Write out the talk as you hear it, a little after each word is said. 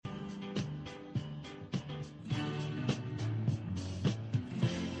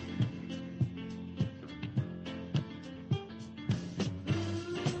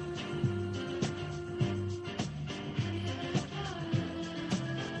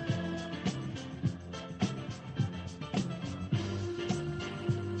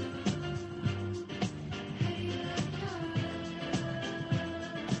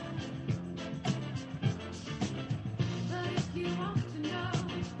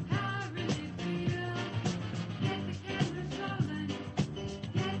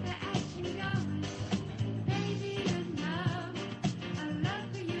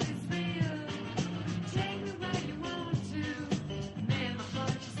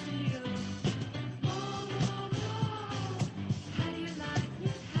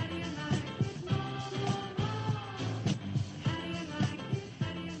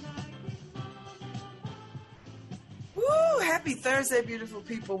Thursday, beautiful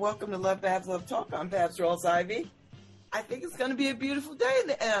people. Welcome to Love Babs Love Talk. I'm Babs Rawls Ivy. I think it's going to be a beautiful day in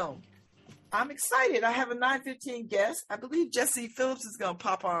the Elm. I'm excited. I have a 9:15 guest. I believe Jesse Phillips is going to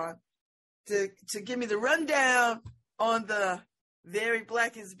pop on to give me the rundown on the very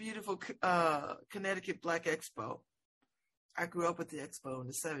Black is Beautiful Connecticut Black Expo. I grew up with the expo in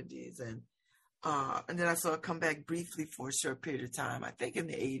the 70s, and then I saw it come back briefly for a short period of time, I think in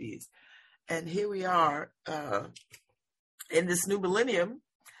the 80s. And here we are in this new millennium,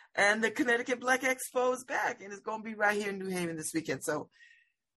 and the Connecticut Black Expo is back, and it's going to be right here in New Haven this weekend. So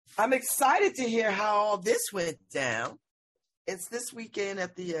I'm excited to hear how all this went down. It's this weekend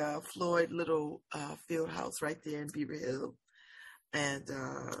at the Floyd Little Field House right there in Beaver Hill. And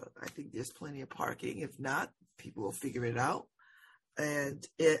I think there's plenty of parking. If not, people will figure it out. And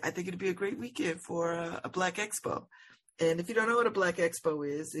I think it'll be a great weekend for a Black Expo. And if you don't know what a Black Expo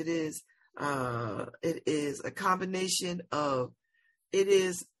is, it is a combination of, it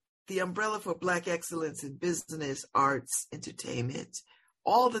is the umbrella for Black excellence in business, arts, entertainment,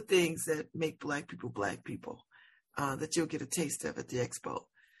 all the things that make Black people that you'll get a taste of at the expo.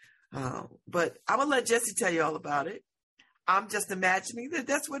 But I'm going to let Jesse tell you all about it. I'm just imagining that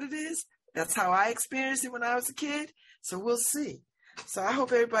that's what it is. That's how I experienced it when I was a kid. So we'll see. So I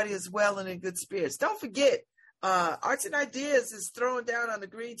hope everybody is well and in good spirits. Don't forget, Arts and Ideas is throwing down on the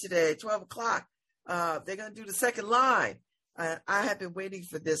green today at 12 o'clock. They're going to do the second line. I have been waiting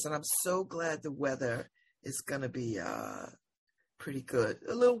for this, and I'm so glad the weather is going to be pretty good.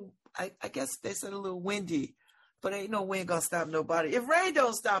 A little, I guess they said a little windy, but ain't no wind going to stop nobody. If rain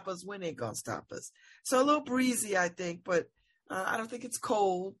don't stop us, wind ain't going to stop us. So a little breezy, I think, but I don't think it's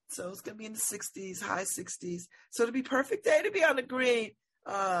cold. So it's going to be in the 60s, high 60s. So it'll be perfect day to be on the green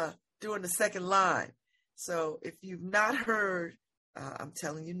during the second line. So if you've not heard, I'm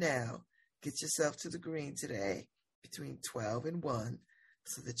telling you now, get yourself to the green today between 12 and 1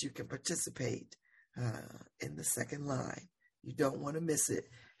 so that you can participate in the second line. You don't want to miss it.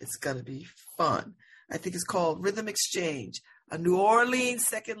 It's going to be fun. I think it's called Rhythm Exchange, a New Orleans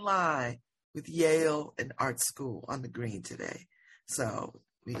second line with Yale and Art School on the green today. So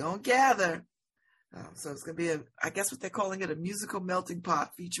we're going to gather. So it's going to be, I guess what they're calling it, a musical melting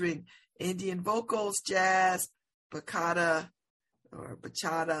pot featuring Indian vocals, jazz, bachata,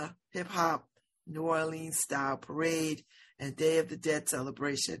 hip-hop, New Orleans style parade, and Day of the Dead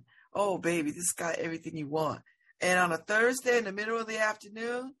celebration. Oh, baby, this got everything you want. And on a Thursday in the middle of the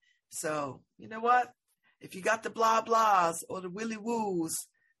afternoon. So, you know what? If you got the blah blahs or the willy woos,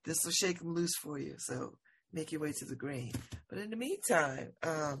 this will shake them loose for you. So make your way to the green. But in the meantime,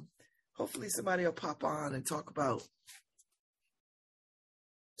 hopefully somebody will pop on and talk about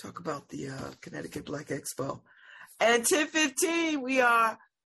the Connecticut Black Expo. And 10:15, we are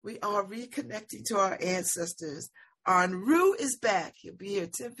reconnecting to our ancestors. Anru is back. He'll be here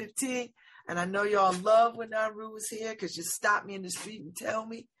 10:15. And I know y'all love when Anru is here because you stop me in the street and tell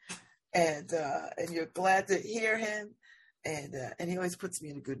me. And you're glad to hear him. And he always puts me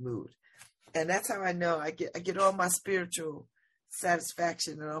in a good mood. And that's how I know I get all my spiritual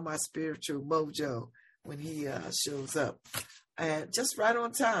satisfaction and all my spiritual mojo when he shows up. And just right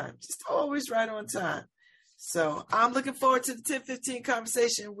on time. Just always right on time. So I'm looking forward to the 10:15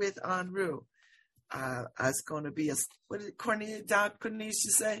 conversation with Anru. It's going to be what did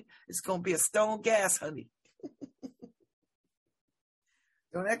Cornelius say? It's going to be a stone gas, honey.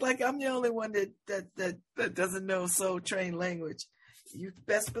 Don't act like I'm the only one that doesn't know Soul Train language. You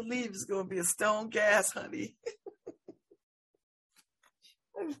best believe it's going to be a stone gas, honey.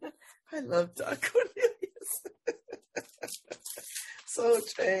 I love Don Cornelius. Soul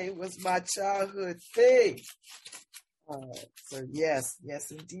Train was my childhood thing. So yes,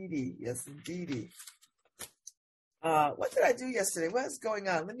 indeedy. What did I do yesterday? What's going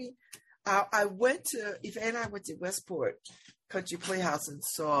on? I went to Westport Country Playhouse and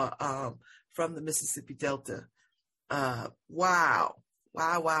saw From the Mississippi Delta. Wow.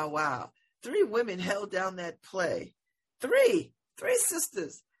 3 women held down that play. Three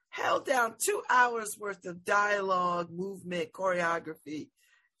sisters held down 2 hours worth of dialogue, movement, choreography.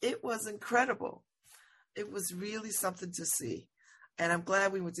 It was incredible. It was really something to see. And I'm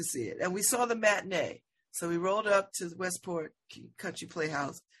glad we went to see it. And we saw the matinee. So we rolled up to the Westport Country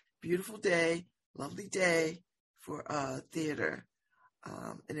Playhouse. Beautiful day, lovely day for theater.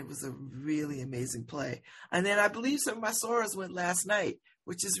 And it was a really amazing play. And then I believe some of my sorors went last night,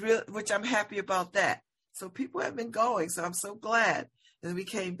 which I'm happy about that. So people have been going. So I'm so glad. And then we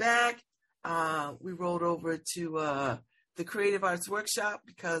came back. We rolled over to the Creative Arts Workshop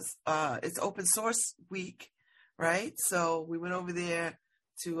because it's open source week, right? So we went over there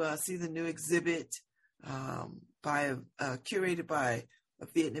to see the new exhibit curated by a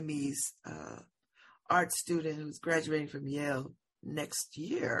Vietnamese art student who's graduating from Yale next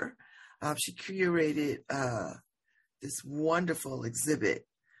year. She curated this wonderful exhibit.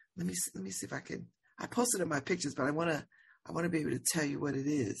 Let me see if I can. I posted in my pictures, but I want to be able to tell you what it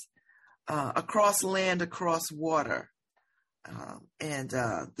is. Across Land, Across Water, and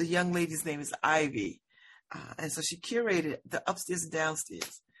the young lady's name is Ivy, and so she curated the upstairs and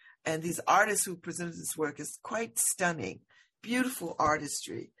downstairs. And these artists who presented this work is quite stunning, beautiful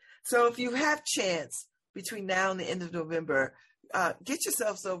artistry. So if you have chance between now and the end of November, get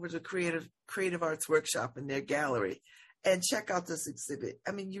yourselves over to Creative Arts Workshop in their gallery and check out this exhibit.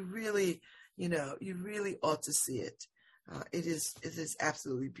 I mean, you really ought to see it. It is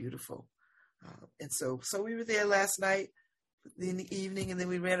absolutely beautiful. And so we were there last night in the evening, and then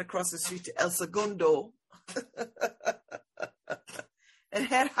we ran across the street to El Segundo and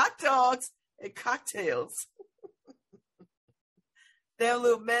had hot dogs and cocktails. They have a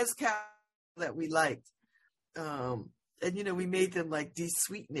little mezcal that we liked. And, we made them like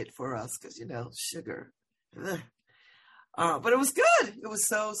de-sweeten it for us because, sugar. But it was good. It was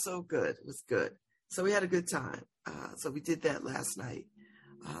so, so good. It was good. So we had a good time. So we did that last night.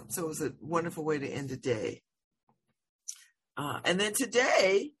 So it was a wonderful way to end the day. And then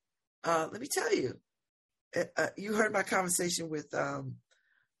today, let me tell you, you heard my conversation with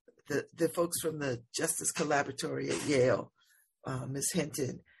the folks from the Justice Collaboratory at Yale, Ms.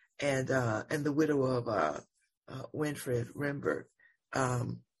 Hinton, and the widow of Winfred Rembert,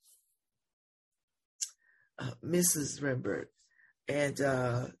 Mrs. Rembert. And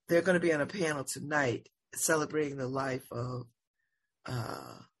they're going to be on a panel tonight celebrating the life,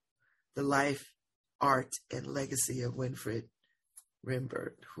 art, and legacy of Winfred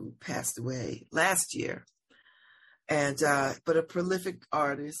Rembert, who passed away last year. And but a prolific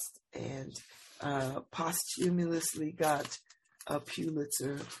artist, and posthumously got a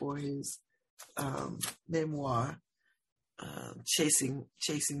Pulitzer for his memoir, Chasing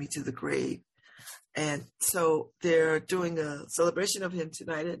Me to the Grave. And so they're doing a celebration of him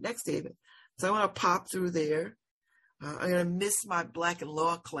tonight at Next Haven. So I want to pop through there. I'm going to miss my Black and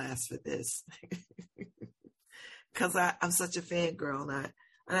Law class for this because I'm such a fangirl,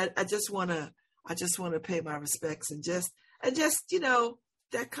 and I just want to pay my respects and just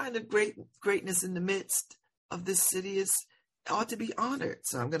that kind of greatness in the midst of this city ought to be honored.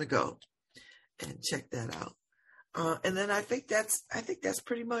 So I'm going to go and check that out. And then I think that's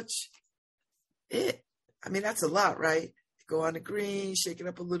pretty much it. I mean, that's a lot, right? Go on the green, shake it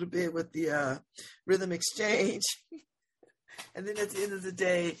up a little bit with the rhythm exchange. And then at the end of the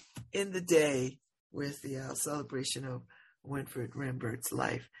day, end the day with the celebration of Winfred Rembert's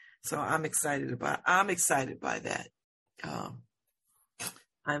life. So I'm excited by that.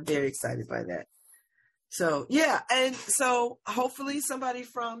 I'm very excited by that. So, yeah. And so hopefully somebody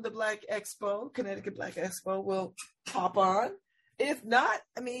from the Connecticut Black Expo will pop on. If not,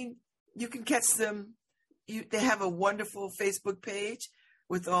 I mean, you can catch them. They have a wonderful Facebook page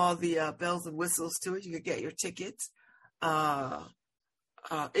with all the bells and whistles to it. You can get your tickets.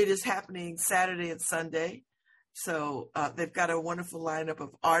 It is happening Saturday and Sunday. So they've got a wonderful lineup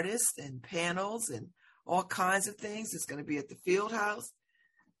of artists and panels and all kinds of things. It's going to be at the Field House.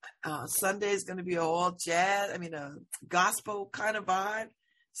 Sunday is going to be all jazz. I mean, a gospel kind of vibe.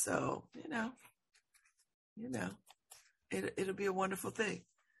 So, it'll be a wonderful thing.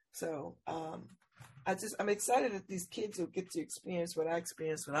 So, I'm excited that these kids will get to experience what I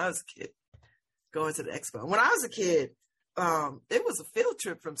experienced when I was a kid, going to the expo. When I was a kid, it was a field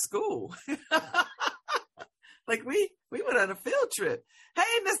trip from school. Like we went on a field trip. Hey,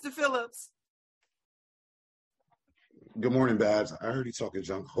 Mr. Phillips. Good morning, Babs. I heard you talking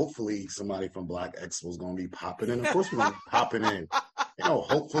junk. Hopefully somebody from Black Expo is going to be popping in. Of course we're going to be popping in.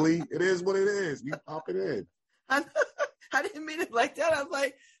 Hopefully it is what it is. We popping in. I didn't mean it like that. I was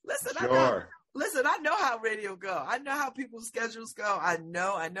like, listen, sure. I know how radio go. I know how people's schedules go. I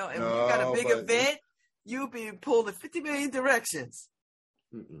know. And when you got a big event, you'll be pulled in 50 million directions.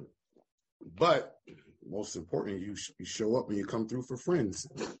 But most importantly, you show up and you come through for friends.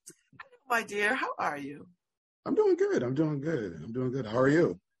 My dear, how are you? I'm doing good. How are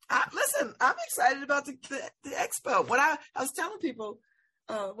you? Listen, I'm excited about the expo. When I was telling people,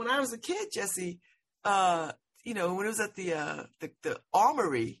 when I was a kid, Jesse, when it was at the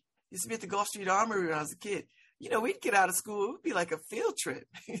Armory, used to be at the Gulf Street Armory when I was a kid. We'd get out of school. It would be like a field trip.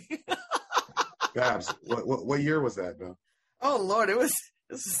 Babs, what year was that, though? Oh, Lord, this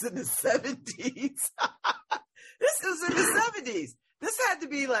was in the 70s. This was in the 70s. This had to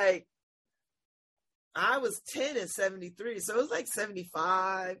be like, I was 10 in 73, so it was like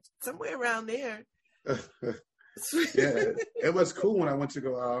 75, somewhere around there. Yeah, it was cool when I went to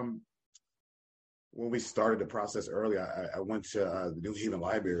go. When we started the process early, I went to the New Haven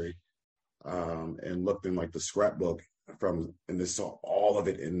Library and looked in like the scrapbook and this saw all of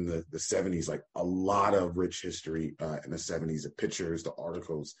it in the 70s, like a lot of rich history in the 70s, the pictures, the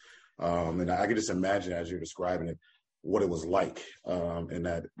articles. And I could just imagine as you're describing it, what it was like in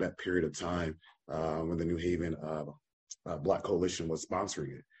that period of time when the New Haven Black Coalition was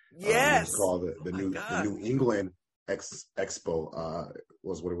sponsoring it. Yes. It was called the New England Expo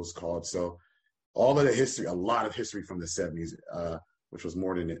was what it was called. So all of the history, a lot of history from the 70s, which was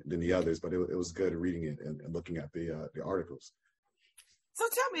more than the others, but it was good reading it and looking at the articles. So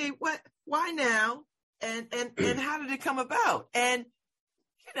tell me, why now, and how did it come about? And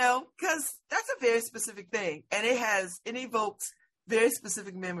because that's a very specific thing, and it evokes very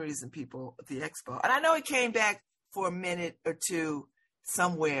specific memories in people at the expo. And I know it came back for a minute or two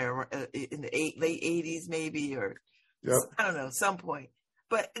somewhere in the late 80s, maybe, or yep. I don't know, some point.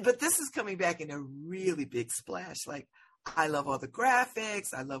 But this is coming back in a really big splash. Like, I love all the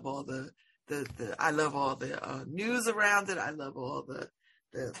graphics. I love all the news around it. I love all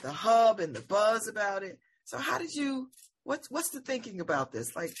the hub and the buzz about it. So how did you? What's the thinking about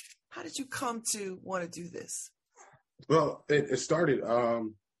this? Like, how did you come to want to do this? Well, it started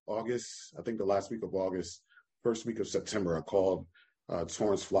August. I think the last week of August, first week of September. I called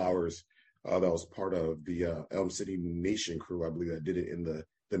Torrance Flowers. That was part of the Elm City Nation crew. I believe that did it in the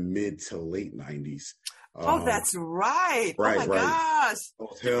mid to late 90s. Oh, that's right. Right, oh my gosh.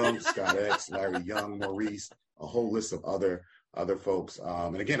 Both him, Scott X, Larry Young, Maurice, a whole list of other folks.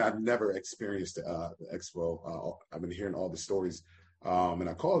 And again, I've never experienced the expo. I've been hearing all the stories. And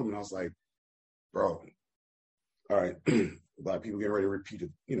I called him and I was like, bro, all right, Black people getting ready to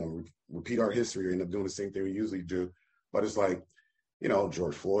repeat our history or end up doing the same thing we usually do. But it's like,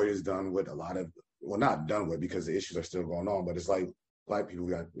 George Floyd is done with a lot of, well, not done with because the issues are still going on, but it's like Black people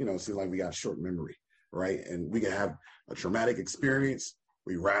got, it seems like we got short memory, right? And we can have a traumatic experience.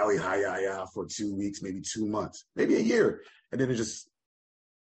 We rally hi for 2 weeks, maybe 2 months, maybe a year. And then it just,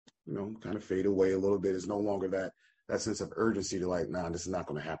 kind of fade away a little bit. It's no longer that sense of urgency to like, nah, this is not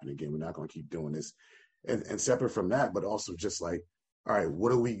going to happen again. We're not going to keep doing this. And separate from that, but also just like, all right,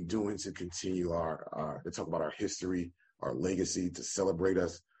 what are we doing to continue to talk about our history, our legacy, to celebrate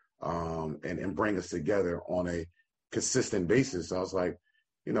us and bring us together on a consistent basis. So I was like,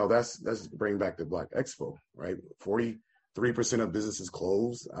 let's bring back the Black Expo, right? 43% of businesses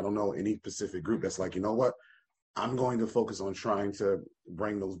closed. I don't know any specific group that's like, you know what? I'm going to focus on trying to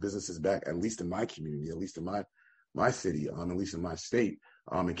bring those businesses back, at least in my community, at least in my city, at least in my state,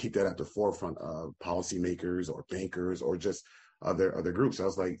 and keep that at the forefront of policymakers or bankers or just other groups. I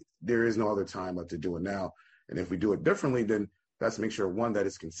was like, there is no other time but to do it now. And if we do it differently, then let's make sure, one, that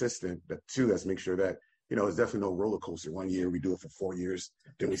it's consistent, but two, let's make sure that, it's definitely no roller coaster. 1 year we do it for 4 years,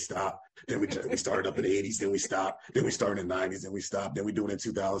 then we stop, then we started up in the 80s, then we stop, then we started in the 90s, then we stop, then we do it in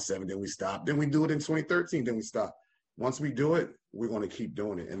 2007, then we stop, then we do it in 2013, then we stop. Once we do it, we're going to keep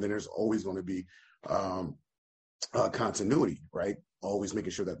doing it. And then there's always going to be continuity, right? Always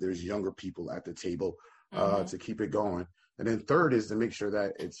making sure that there's younger people at the table to keep it going. And then third is to make sure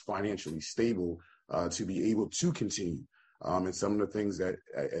that it's financially stable to be able to continue. And some of the things that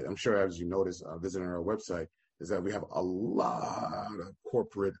I'm sure, as you notice, visiting our website, is that we have a lot of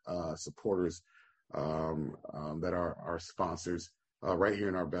corporate supporters that are our sponsors right here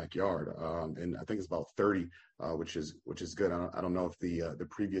in our backyard. And I think it's about 30, which is good. I don't know if the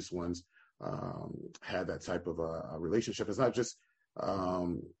previous ones had that type of a relationship. It's not just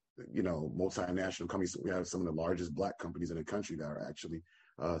multinational companies. We have some of the largest Black companies in the country that are actually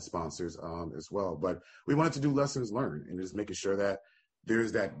sponsors as well. But we wanted to do lessons learned and just making sure that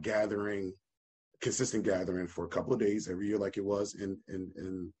there's that consistent gathering for a couple of days every year, like it was in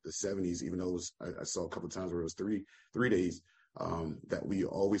the 70s, even though it was, I saw a couple of times where it was three days, that we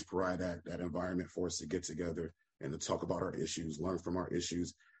always provide that environment for us to get together and to talk about our issues, learn from our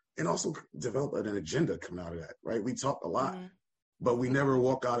issues, and also develop an agenda coming out of that, right? We talk a lot, but we never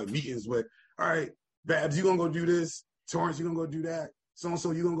walk out of meetings with, all right, Babs, you gonna go do this? Torrance, you gonna go do that?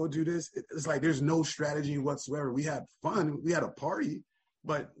 So-and-so, you gonna go do this? It's like there's no strategy whatsoever. We had fun, we had a party,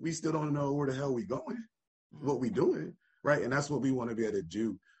 but we still don't know where the hell we going, what we doing, right? And that's what we want to be able to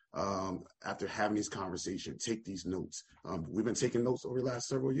do after having these conversations, take these notes. We've been taking notes over the last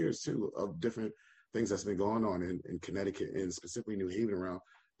several years, too, of different things that's been going on in Connecticut and specifically New Haven around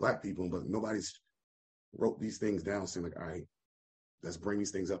Black people, but nobody's wrote these things down saying like, all right, let's bring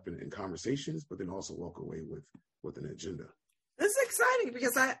these things up in conversations, but then also walk away with an agenda. It's exciting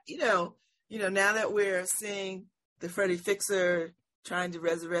because now that we're seeing the Freddie Fixer trying to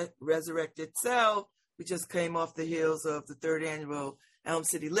resurrect itself, We just came off the heels of the third annual Elm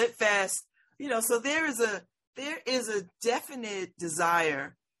City Lit Fest. So there is a definite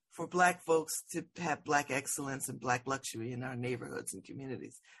desire for Black folks to have Black excellence and Black luxury in our neighborhoods and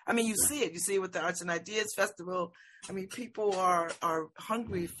communities. I mean, you see it. You see it with the Arts and Ideas Festival. I mean, people are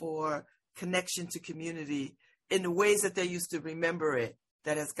hungry for connection to community in the ways that they used to remember it,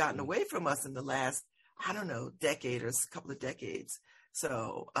 that has gotten away from us in the last, I don't know, decade or a couple of decades.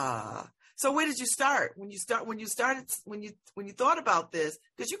 So where did you start? When you thought about this,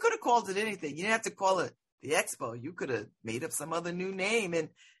 because you could have called it anything. You didn't have to call it the Expo. You could have made up some other new name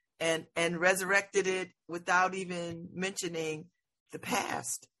and resurrected it without even mentioning the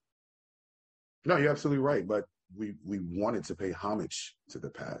past. No, you're absolutely right. But we wanted to pay homage to the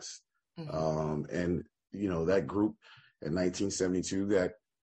past. And, that group in 1972 that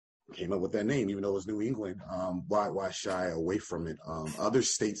came up with that name, even though it was New England, why shy away from it? Other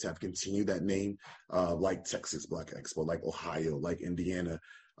states have continued that name, like Texas Black Expo, like Ohio, like Indiana,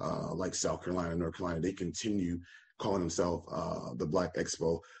 like South Carolina, North Carolina. They continue calling themselves the Black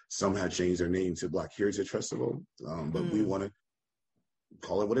Expo. Some have changed their name to Black Heritage Festival, but we want to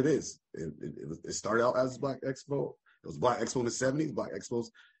call it what it is. It started out as Black Expo. It was Black Expo in the 70s, Black Expos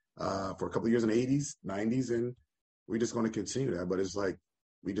for a couple of years in the 80s, 90s, and we're just going to continue that. But it's like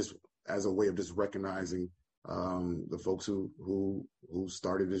we just, as a way of just recognizing the folks who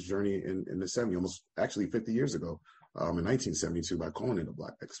started this journey in the 70s, almost actually 50 years ago, in 1972, by calling it a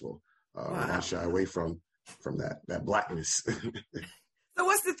Black Expo. Not shy away from that Blackness. So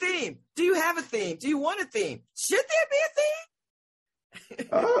what's the theme? Do you have a theme? Do you want a theme? Should there be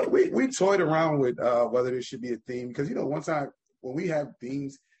a theme? We toyed around with whether there should be a theme, because one time when we have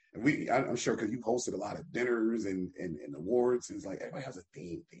themes, and I'm sure because you've hosted a lot of dinners and awards, it's like everybody has a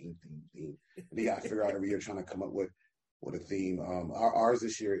theme. And you got to figure out every year trying to come up with a theme. Ours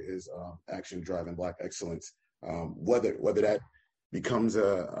this year is Action Driving Black Excellence. Whether that becomes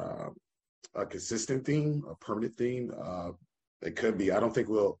a consistent theme, a permanent theme, it could be. I don't think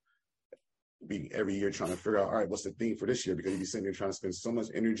we'll be every year trying to figure out, all right, what's the theme for this year? Because you'd be sitting there trying to spend so much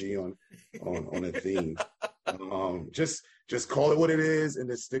energy on a theme. Just call it what it is and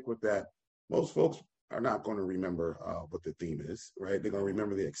just stick with that. Most folks are not going to remember what the theme is, right? They're going to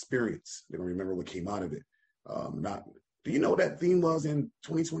remember the experience. They're going to remember what came out of it. Do you know what that theme was in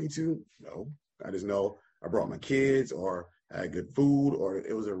 2022? No. I just know I brought my kids, or I had good food, or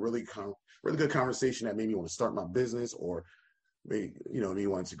it was a really good conversation that made me want to start my business, or me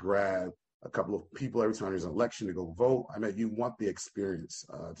wanted to grab a couple of people every time there's an election to go vote. I mean, you want the experience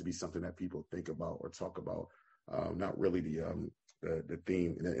to be something that people think about or talk about, not really the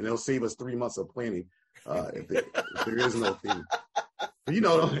theme. And it'll save us 3 months of planning if there is no theme. But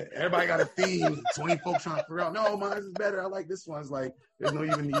everybody got a theme. 20 folks trying to figure out, no, mine is better. I like this one. It's like there's no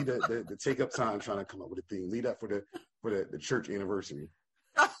even need to take up time trying to come up with a theme. Leave that for the church anniversary.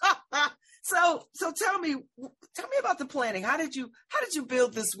 So tell me about the planning. How did you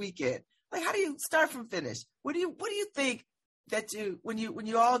build this weekend? Like, how do you start from finish? What do you think that when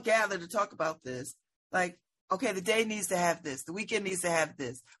you all gather to talk about this, like, okay, the day needs to have this, the weekend needs to have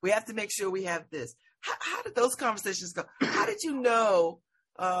this, we have to make sure we have this. How did those conversations go? How did you know,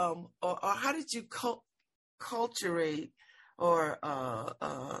 or how did you culturate or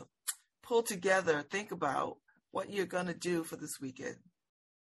pull together, think about what you're going to do for this weekend?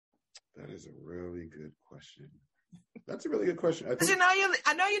 That is a really good question. That's a really good question.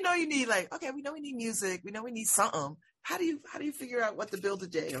 I know you need, like, okay, we know we need music, we know we need something. How do you figure out what to build a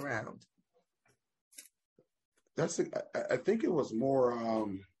day around? I think it was more.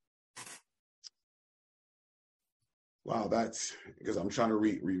 Wow, that's because I'm trying to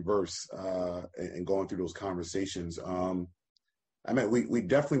reverse and going through those conversations. I mean, we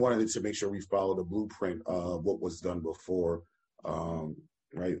definitely wanted to make sure we follow the blueprint of what was done before,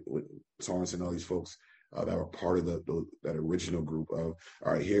 right? With Torrance and all these folks that were part of that original group of,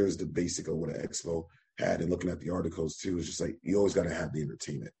 all right, here's the basic of what an expo had. And looking at the articles too, it's just like, you always got to have the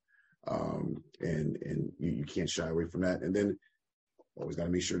entertainment. And you can't shy away from that. And then always got to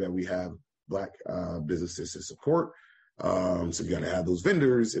make sure that we have Black businesses to support. So you got to have those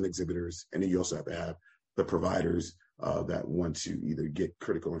vendors and exhibitors. And then you also have to have the providers that want to either get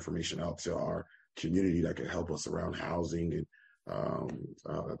critical information out to our community that can help us around housing and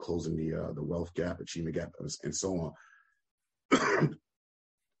closing the wealth gap, achievement gap, and so on.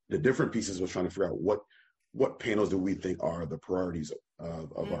 The different pieces was trying to figure out what panels do we think are the priorities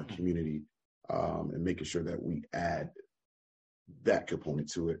of our community, and making sure that we add that component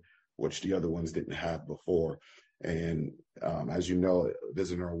to it, which the other ones didn't have before. And as you know,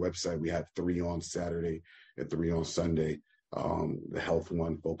 visiting our website, we have 3 on Saturday and 3 on Sunday. The health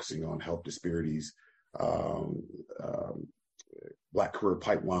one focusing on health disparities Um, Black Career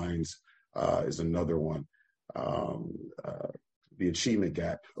Pipelines is another one. The Achievement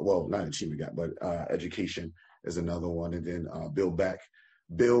Gap, well, not Achievement Gap, but Education is another one. And then Build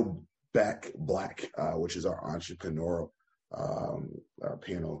Back Black, which is our entrepreneurial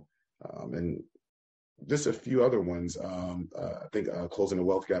panel. And just a few other ones. I think Closing the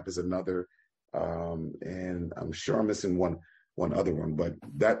Wealth Gap is another. And I'm sure I'm missing one other one, but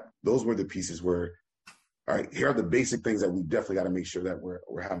those were the pieces where, all right, here are the basic things that we definitely got to make sure that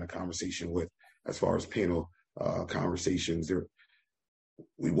we're having a conversation with as far as panel conversations.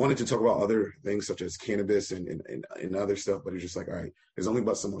 We wanted to talk about other things such as cannabis and other stuff, but it's just like, all right, there's only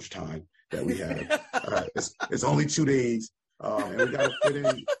but so much time that we have. All right, it's only 2 days, and we got to fit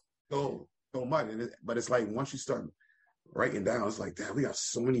in so much. But it's like once you start writing down, it's like, damn, we got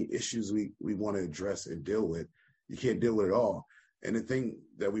so many issues we want to address and deal with. You can't deal with it all. And the thing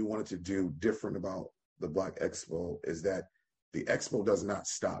that we wanted to do different about the Black Expo is that the Expo does not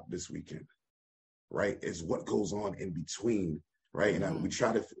stop this weekend, right? It's what goes on in between. Right. And we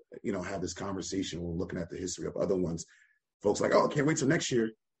try to, have this conversation when we're looking at the history of other ones. Folks like, oh, I can't wait till next year.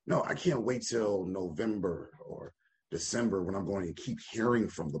 No, I can't wait till November or December when I'm going to keep hearing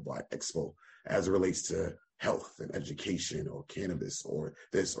from the Black Expo as it relates to health and education or cannabis or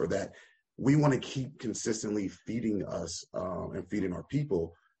this or that. We want to keep consistently feeding us and feeding our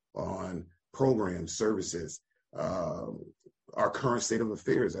people on programs, services, our current state of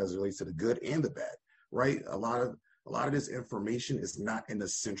affairs as it relates to the good and the bad. Right. A lot of this information is not in a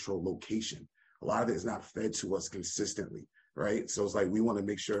central location. A lot of it is not fed to us consistently, right? So it's like we want to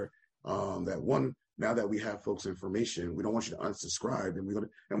make sure that now that we have folks' information, we don't want you to unsubscribe, and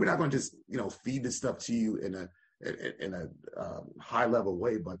we're not going to just feed this stuff to you in a high level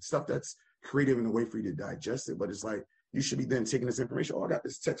way, but stuff that's creative in a way for you to digest it. But it's like you should be then taking this information. Oh, I got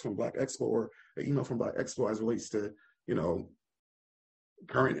this text from Black Expo or an email from Black Expo as it relates to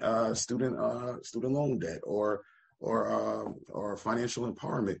current student loan debt or financial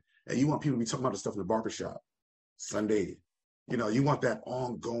empowerment. And you want people to be talking about the stuff in the barbershop Sunday. You want that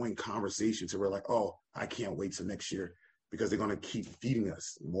ongoing conversation to where like, oh, I can't wait till next year because they're going to keep feeding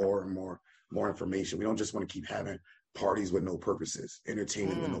us more and more information. We don't just want to keep having parties with no purposes,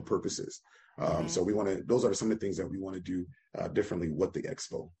 entertainment with no purposes. So those are some of the things that we want to do differently with the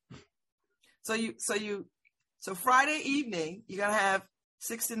Expo. So Friday evening, you're going to have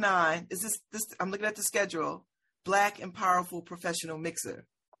 6 to 9. Is this, I'm looking at the schedule. Black and Powerful Professional Mixer.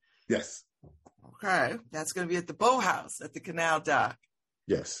 Yes. Okay. That's going to be at the Bow House at the Canal Dock.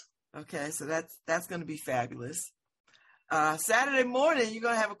 Yes. Okay. So that's going to be fabulous. Saturday morning, you're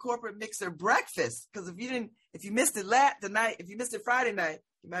going to have a corporate mixer breakfast. Because if you missed it if you missed it Friday night,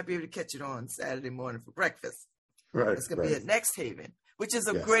 you might be able to catch it on Saturday morning for breakfast. Right. It's going to be at Next Haven, which is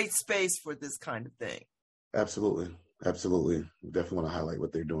a great space for this kind of thing. Absolutely. Definitely want to highlight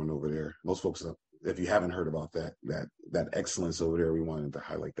what they're doing over there. Most folks, if you haven't heard about that excellence over there, we wanted to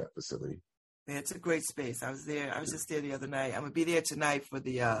highlight that facility. Yeah, it's a great space. I was there. I was just there the other night. I'm gonna be there tonight for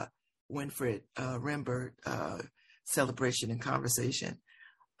the Winfred Rembert celebration and conversation.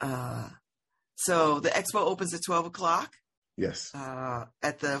 So the expo opens at 12:00. Yes.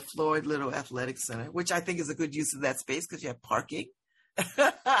 At the Floyd Little Athletic Center, which I think is a good use of that space because you have parking.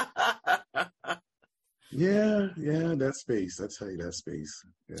 Yeah, that space. I tell you, that space.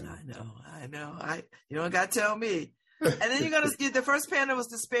 Yeah. I know. You don't got to tell me. And then you're going to get the first panel was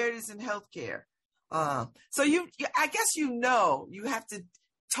disparities in healthcare. So I guess you have to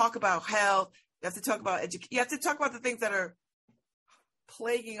talk about health. You have to talk about education. You have to talk about the things that are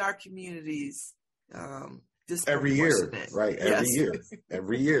plaguing our communities. Every year, right?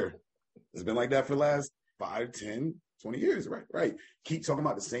 Every year. It's been like that for the last 5, 10, 20 years, right? Keep talking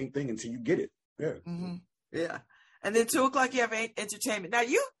about the same thing until you get it. Yeah. Mm-hmm. Yeah. And then 2:00 you have entertainment. Now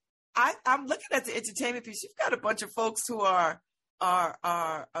I'm looking at the entertainment piece. You've got a bunch of folks who are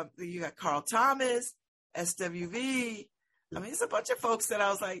you got Carl Thomas, SWV. I mean, it's a bunch of folks that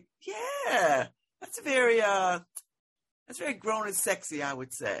I was like, yeah, that's very grown and sexy, I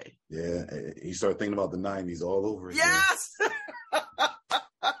would say. Yeah. You start thinking about the 90s all over again. Yes.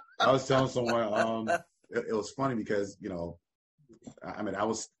 I was telling someone, it was funny because,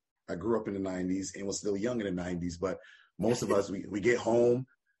 I grew up in the 90s and was still young in the 90s, but most of us, we get home,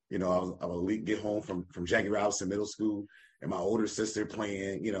 I would get home from Jackie Robinson Middle School and my older sister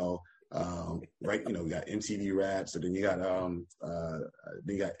playing, we got MTV Raps, so then you got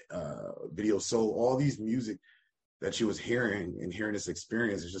Video Soul, all these music that you was hearing this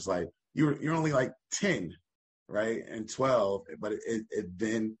experience. It's just like, you're only like 10, right? And 12, but it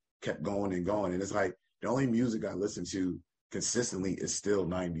then kept going and going. And it's like, the only music I listen to consistently is still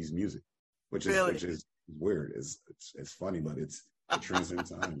 90s music. which Really? is weird. It's funny, but it's a trends in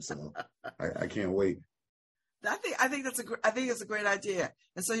time. So I can't wait. I think it's a great idea.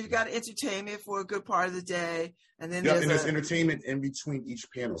 And so you've got entertainment for a good part of the day, and then there's entertainment in between each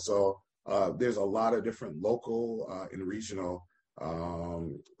panel. So there's a lot of different local and regional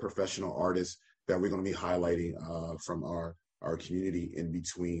professional artists that we're going to be highlighting from our community in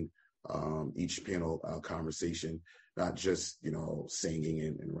between each panel conversation. Not just singing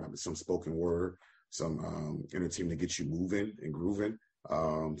and rapping, some spoken word, some entertainment to get you moving and grooving.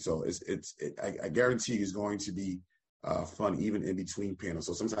 So I guarantee you it's going to be fun even in between panels.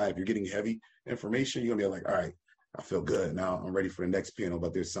 So sometimes if you're getting heavy information, you're gonna be like, all right, I feel good now. I'm ready for the next panel.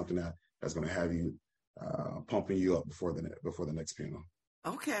 But there's something that's gonna have you pumping you up before the next panel.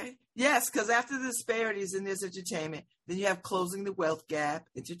 Okay. Yes, because after the disparities in this entertainment, then you have closing the wealth gap,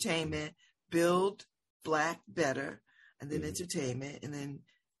 entertainment, build Black better, and then entertainment, and then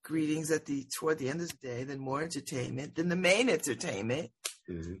greetings toward the end of the day, then more entertainment, then the main entertainment,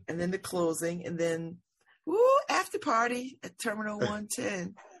 and then the closing, and then after party at Terminal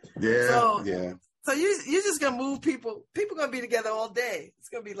 110. So you're just gonna move people. People gonna be together all day. It's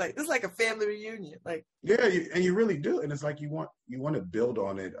gonna be it's like a family reunion. And you really do, and it's like you want to build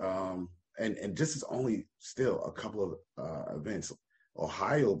on it. And this is only still a couple of events.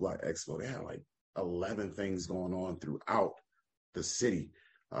 Ohio Black Expo, they had 11 things going on throughout the city,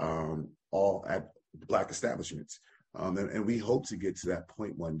 all at Black establishments. And we hope to get to that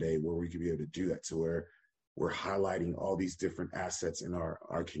point one day where we can be able to do that, to where we're highlighting all these different assets in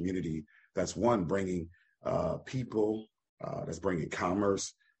our community. That's one, bringing people, that's bringing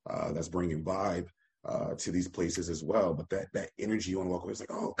commerce, that's bringing vibe to these places as well. But that energy you want to walk away, it's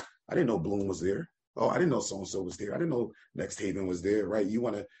like, oh, I didn't know Bloom was there. Oh, I didn't know so-and-so was there. I didn't know Next Haven was there, right? You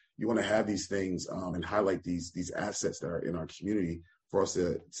want to have these things and highlight these assets that are in our community for us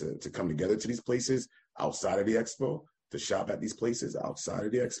to come together to these places outside of the expo, to shop at these places outside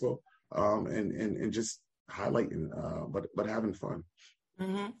of the expo, and just highlighting, but having fun.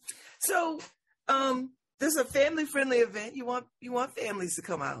 Mm-hmm. So this is a family-friendly event. You want families to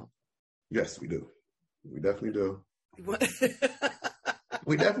come out? Yes, we do. We definitely do.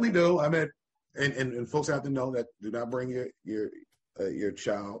 We definitely do. I mean, and folks have to know that do not bring your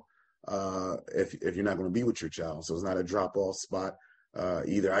child if you're not going to be with your child. So it's not a drop-off spot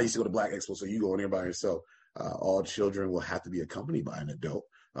either. I used to go to Black Expo, so you go in there by yourself. All children will have to be accompanied by an adult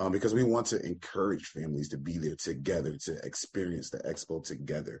because we want to encourage families to be there together, to experience the expo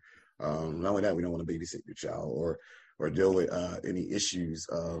together. Not only that, we don't want to babysit your child or deal with any issues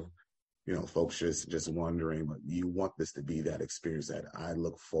of folks just wondering, but you want this to be that experience that I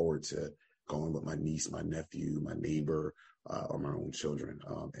look forward to going with my niece, my nephew, my neighbor, or my own children,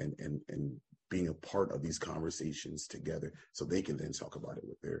 and being a part of these conversations together so they can then talk about it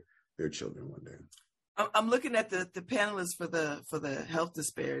with their children one day. I'm looking at the panelists for the health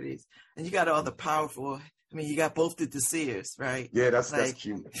disparities, and you got all the powerful. I mean, you got both the Deseers, right? Yeah, that's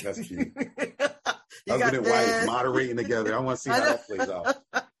cute. That's cute. Husband and wife moderating together. I want to see how that plays out.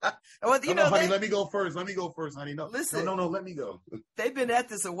 Well, honey, let me go first. Honey. No, listen, no, let me go. They've been at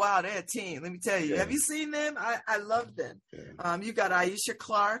this a while. They're a team. Let me tell you. Yeah. Have you seen them? I love them. Yeah. You got Aisha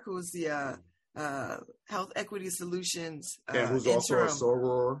Clark, who's the Health Equity Solutions. Who's also a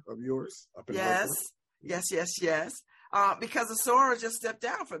soror of yours? Up in Yes. Because the soror just stepped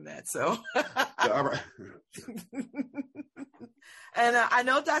down from that. So. Yeah, all right. And I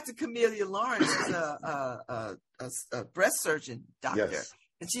know Dr. Camelia Lawrence is a breast surgeon doctor. Yes.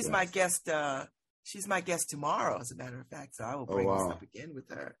 And she's my guest. She's my guest tomorrow, as a matter of fact. So I will bring this up again with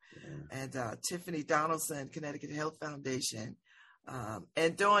her. Yeah. And Tiffany Donaldson, Connecticut Health Foundation,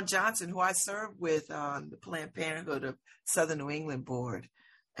 and Dawn Johnson, who I served with on the Planned Parenthood of Southern New England board.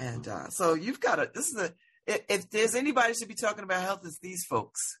 And so you've got if there's anybody who should be talking about health, it's these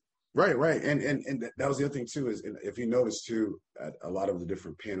folks. Right. And that was the other thing too, is if you notice too, a lot of the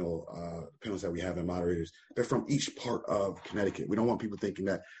different panels that we have in moderators, they're from each part of Connecticut. We don't want people thinking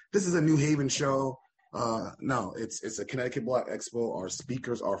that this is a New Haven show. No, it's a Connecticut Black Expo. Our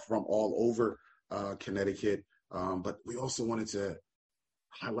speakers are from all over Connecticut. But we also wanted to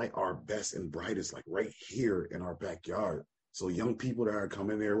highlight our best and brightest, like right here in our backyard. So young people that are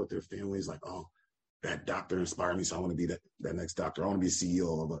coming there with their families, like, oh, that doctor inspired me, so I want to be that next doctor. I want to be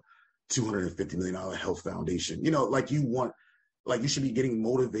CEO of a $250 million health foundation. You should be getting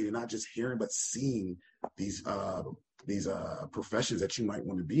motivated, not just hearing, but seeing these professions that you might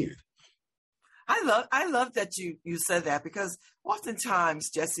want to be in. I love that you said that, because oftentimes,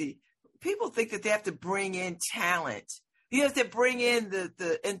 Jesse, people think that they have to bring in talent. You have to bring in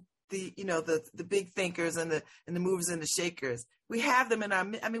the the big thinkers and the movers and the shakers. We have them in our.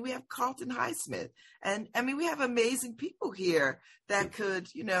 I mean, we have Carlton Highsmith, and I mean, we have amazing people here that could,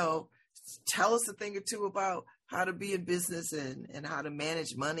 tell us a thing or two about how to be in business and how to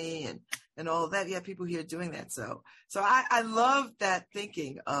manage money and all of that. You have people here doing that. So I love that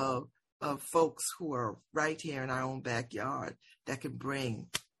thinking of folks who are right here in our own backyard that can bring.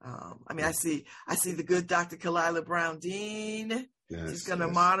 I see the good Dr. Kalila Brown Dean. Yes, she's going to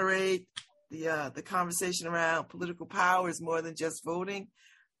moderate the conversation around political power is more than just voting.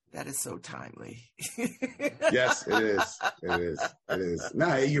 That is so timely. Yes, it is. It is.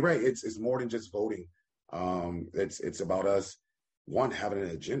 No, you're right. It's more than just voting. It's about us, one, having an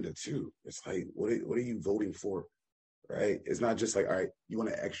agenda too. It's like, what are you voting for? Right? It's not just like, all right, you want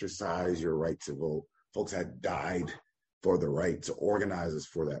to exercise your right to vote. Folks had died for the right to organize us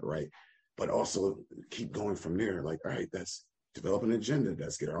for that right, but also keep going from there. Like, all right, let's develop an agenda.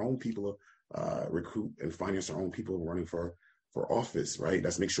 Let's get our own people, recruit and finance our own people running for office, right?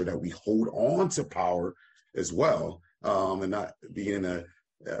 Let's make sure that we hold on to power as well, and not be in the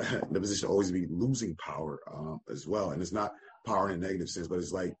position to always be losing power as well. And it's not power in a negative sense, but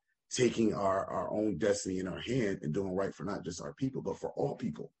it's like taking our own destiny in our hand and doing right for not just our people, but for all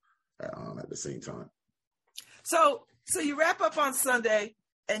people at the same time. So you wrap up on Sunday,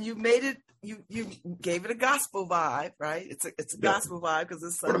 and you made it. You gave it a gospel vibe, right? It's a gospel vibe because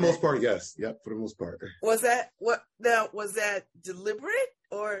it's Sunday. For the most part, yes. Yep, for the most part. Was that deliberate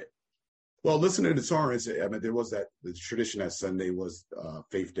or? Well, listening to Torrance, I mean, there was the tradition that Sunday was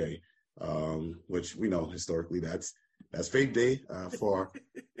Faith Day, which we know historically that's Faith Day for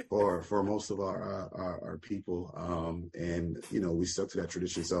most of our people, and we stuck to that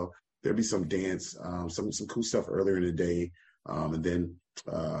tradition. So there'd be some dance, some cool stuff earlier in the day, and then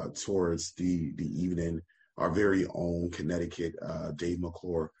towards the evening, our very own Connecticut Dave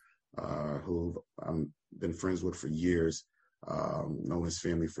McClure, who I've been friends with for years, known his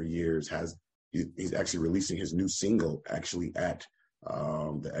family for years, he's actually releasing his new single actually at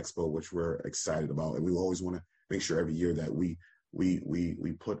the expo, which we're excited about, and we always want to make sure every year that we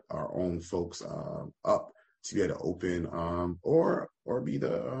put our own folks up to be able to open or be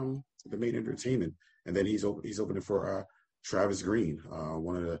the main entertainment. And then he's opening for Travis Green,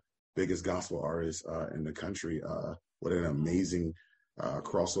 one of the biggest gospel artists in the country. What an amazing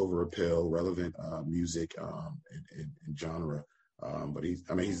crossover appeal, relevant music and genre. But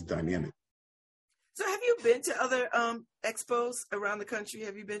he's dynamic. So have you been to other expos around the country?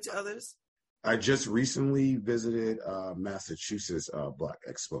 Have you been to others? I just recently visited Massachusetts Black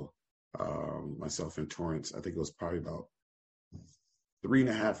Expo, myself in Torrance. I think it was probably about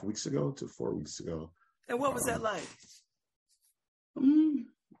 3.5 weeks ago to 4 weeks ago. And what was that like?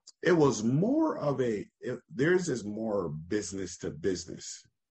 It was more of theirs is more business to business.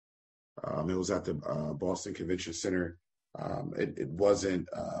 It was at the Boston Convention Center. It wasn't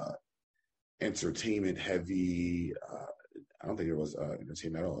entertainment heavy. I don't think it was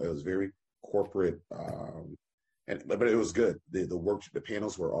entertainment at all. It was very corporate, but it was good. The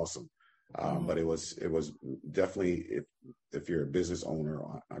panels were awesome. But it was definitely, if you're a business owner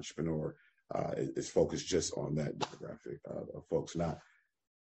or entrepreneur, it's focused just on that demographic of folks, not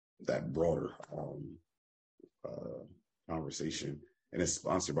that broader conversation. And it's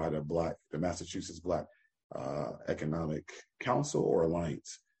sponsored by the Massachusetts Black Economic Council or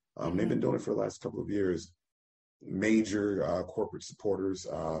Alliance. They've been doing it for the last couple of years. Major corporate supporters.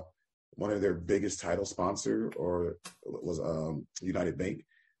 One of their biggest title sponsor was United Bank,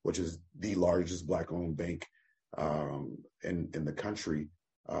 which is the largest Black-owned bank in the country.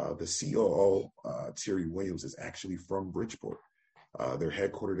 The COO, Terry Williams, is actually from Bridgeport. They're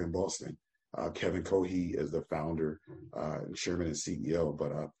headquartered in Boston. Kevin Cohey is the founder, and chairman and CEO.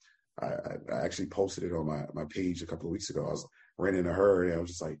 But I actually posted it on my page a couple of weeks ago. I ran into her, and I was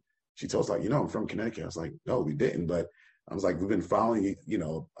just like, she told us, like, I'm from Connecticut. I was like, no, we didn't. But I was like, we've been following,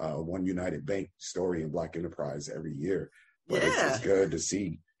 One United Bank story in Black enterprise every year. But it's good to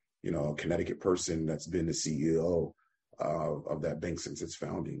see, a Connecticut person that's been the CEO of that bank since its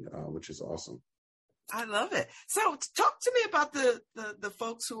founding, which is awesome. I love it. So talk to me about the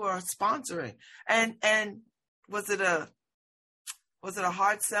folks who are sponsoring, and was it a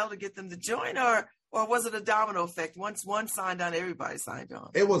hard sell to get them to join, or was it a domino effect? Once one signed on, everybody signed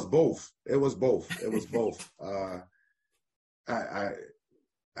on. It was both. I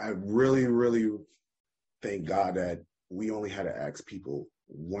really, really thank God that we only had to ask people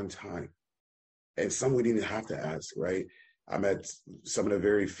one time, and some we didn't have to ask, right? I met some of the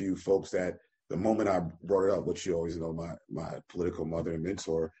very few folks that the moment I brought it up, which you always know, my political mother and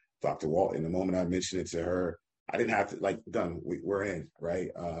mentor, Dr. Walton, the moment I mentioned it to her, I didn't have to, done, we're in,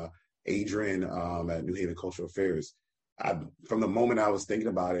 right? Adrian at New Haven Cultural Affairs. From the moment I was thinking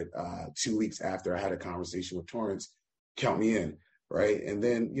about it, 2 weeks after I had a conversation with Torrance, count me in, right? And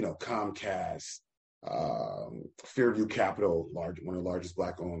then, Comcast, Fairview Capital, one of the largest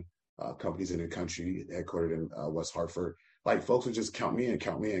Black-owned companies in the country, headquartered in West Hartford. Like, folks would just count me in,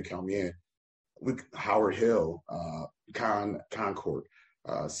 count me in, count me in. With Howard Hill, Concord,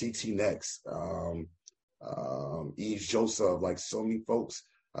 CT Next, Eve Joseph, like so many folks,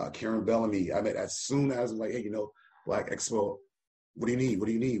 Karen Bellamy. I mean, as soon as I'm like, hey, Black Expo, what do you need? What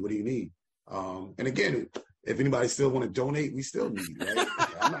do you need? What do you need? And again, if anybody still want to donate, we still need, right?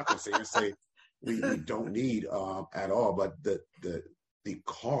 I'm not going to say we don't need at all, but the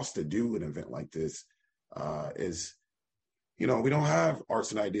cost to do an event like this is, we don't have arts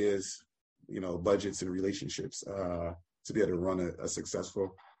and ideas, budgets and relationships to be able to run a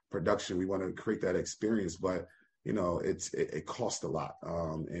successful production. We want to create that experience, but it costs a lot.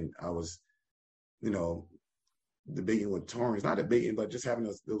 And I was, debating with Torrance, not debating, but just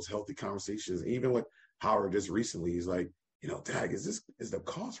having those healthy conversations. Even with Howard just recently, he's like, Dag, is the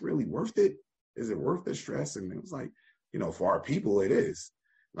cost really worth it? Is it worth the stress? And it was like, for our people, it is.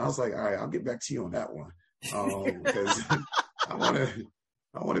 And I was like, all right, I'll get back to you on that one. Because I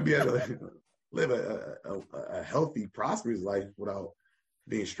want to be able to live a healthy, prosperous life without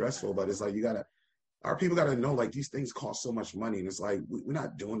being stressful. But it's like, our people got to know, like, these things cost so much money. And it's like, we're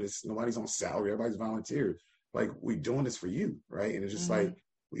not doing this. Nobody's on salary. Everybody's volunteer. Like, we're doing this for you, right? And it's just like,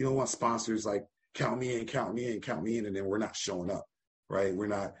 we don't want sponsors like, count me in, count me in, count me in, and then we're not showing up, right?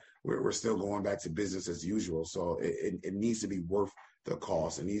 We're still going back to business as usual. So it needs to be worth the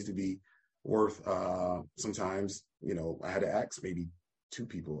cost. It needs to be worth, sometimes, I had to ask maybe 2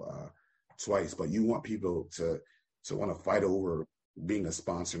 people twice, but you want people to want to fight over being a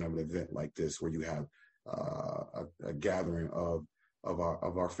sponsor of an event like this, where you have a gathering of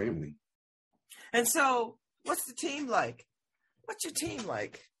our family. And so, what's the team like? What's your team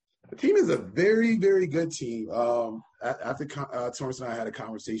like? The team is a very, very good team. After Torrance and I had a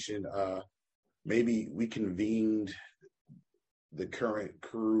conversation, maybe we convened the current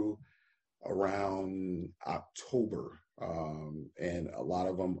crew around October, and a lot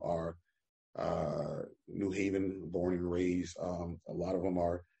of them are New Haven born and raised. A lot of them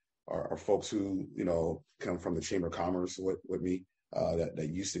are folks who come from the Chamber of Commerce with me, that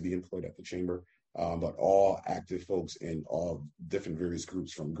used to be employed at the Chamber. But all active folks in all different various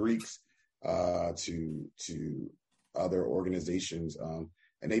groups, from Greeks to other organizations,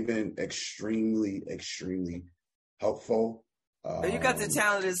 and they've been extremely, extremely helpful. You got the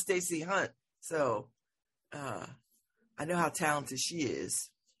talented Stacey Hunt, so I know how talented she is.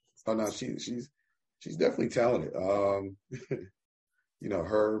 Oh no, she's definitely talented.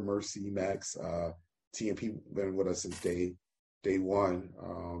 Her, Mercy, Max, TMP been with us since day one.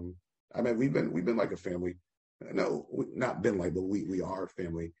 I mean, we've been like a family. No, not been like, but we are a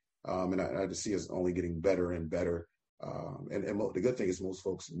family. And I just see us only getting better and better. And the good thing is most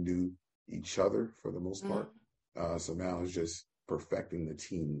folks knew each other for the most part. So now it's just perfecting the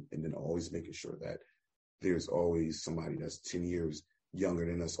team, and then always making sure that there's always somebody that's 10 years younger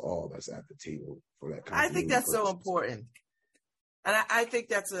than us all that's at the table for that kind I think that's so important. And I think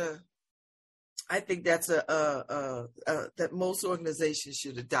that most organizations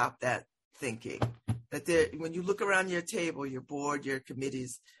should adopt that thinking. That when you look around your table, your board, your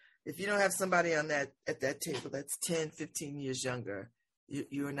committees, if you don't have somebody at that table that's 10, 15 years younger,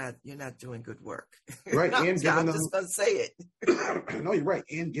 you're not doing good work. Right. And I'm just gonna say it. No, you're right.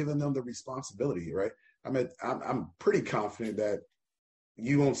 And giving them the responsibility, right? I mean, I'm pretty confident that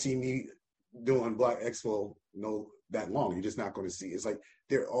you won't see me doing Black Expo that long. You're just not going to see. It's like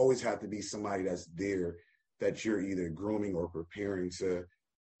there always have to be somebody that's there that you're either grooming or preparing to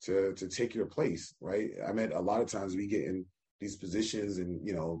take your place, right? I mean, a lot of times we get in these positions and,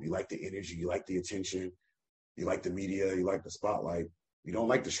 you like the energy, you like the attention, you like the media, you like the spotlight. You don't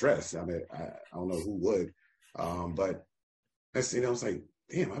like the stress. I mean, I don't know who would, but that's, it's like,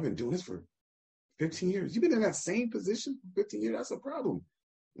 damn, I've been doing this for 15 years. You've been in that same position for 15 years. That's a problem.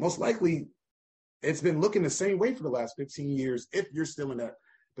 Most likely, it's been looking the same way for the last 15 years if you're still in that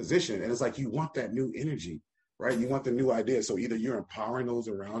position. And it's like you want that new energy, right? You want the new idea. So either you're empowering those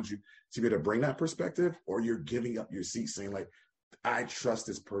around you to be able to bring that perspective, or you're giving up your seat saying, like, I trust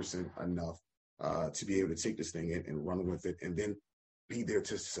this person enough to be able to take this thing and run with it, and then be there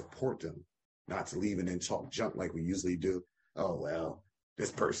to support them, not to leave and then talk junk like we usually do. Oh, well,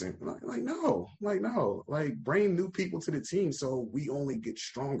 this person, no, bring new people to the team so we only get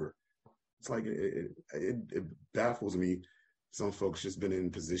stronger. It's like, it baffles me. Some folks just been in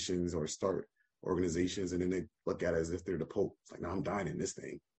positions or start organizations and then they look at it as if they're the Pope. It's like, no, I'm dying in this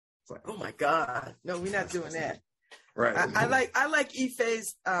thing. It's like, oh my God, no, we're not doing that. Right. I like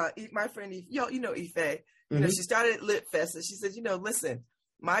Ife's, my friend Ife, you know Ife. You know, she started at Lit Fest and she said, you know, listen,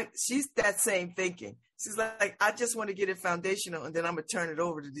 she's that same thinking. She's like, I just want to get it foundational and then I'm going to turn it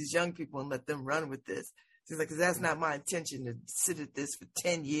over to these young people and let them run with this. She's like, because that's not my intention to sit at this for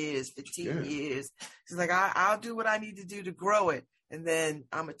 10 years, 15 years. She's like, I'll do what I need to do to grow it. And then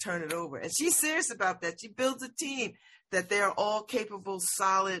I'm going to turn it over. And she's serious about that. She builds a team that they're all capable,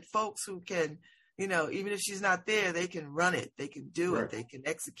 solid folks who can, you know, even if she's not there, they can run it. They can do it. They can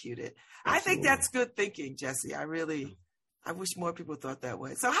execute it. Absolutely. I think that's good thinking, Jesse. I wish more people thought that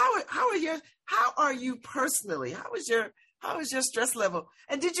way. So how are you personally? How is your stress level?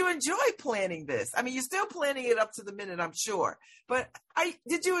 And did you enjoy planning this? I mean, you're still planning it up to the minute, I'm sure. But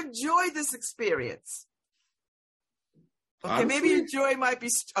did you enjoy this experience? Okay, honestly, maybe enjoy might be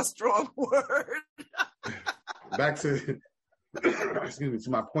a strong word. Back to, excuse me, to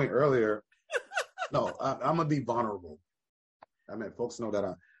my point earlier. No, I'm gonna be vulnerable. I mean, folks know that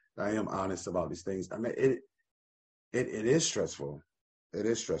I am honest about these things. I mean, it is stressful. It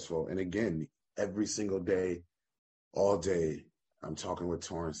is stressful. And again, every single day, all day, I'm talking with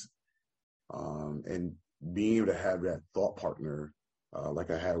Torrance, and being able to have that thought partner,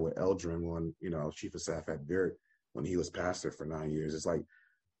 like I had with Eldrin when, you know, Chief of Staff at Barrett when he was pastor for 9 years. It's like,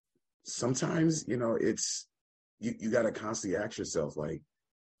 sometimes, you know, it's, you got to constantly ask yourself, like,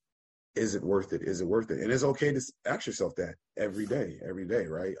 is it worth it? Is it worth it? And it's okay to ask yourself that every day,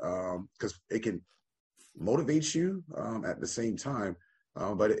 right? Because it can motivate you at the same time,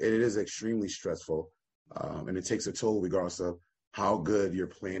 but it is extremely stressful, and it takes a toll regardless of how good your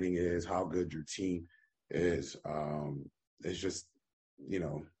planning is, how good your team is. It's just,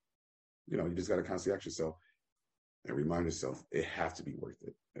 you just got to constantly ask yourself and remind yourself it have to be worth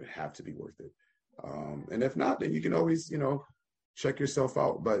it. It have to be worth it. And if not, then you can always, check yourself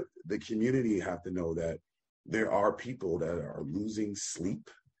out. But the community have to know that there are people that are losing sleep,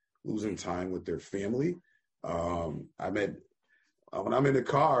 losing time with their family. When I'm in the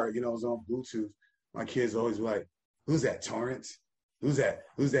car, I was on Bluetooth. My kids always be like, "Who's that, Torrance? Who's that?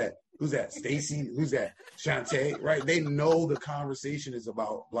 Who's that? Who's that, Stacy? Who's that, Shantae?" Right? They know the conversation is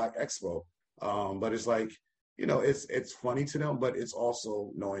about Black Expo. But it's like, it's funny to them, but it's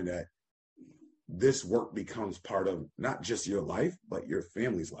also knowing that this work becomes part of not just your life, but your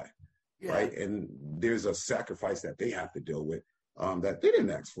family's life, right? And there's a sacrifice that they have to deal with that they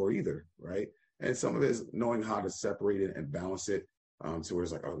didn't ask for either, right? And some of it is knowing how to separate it and balance it to where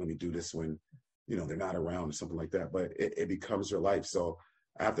it's like, oh, let me do this when, they're not around or something like that. But it becomes your life. So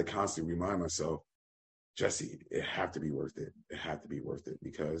I have to constantly remind myself, Jesse, it have to be worth it. It have to be worth it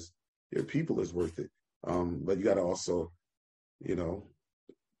because your people is worth it. But you got to also,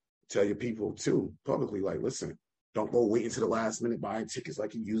 tell your people too, publicly, like, listen, don't go wait until the last minute buying tickets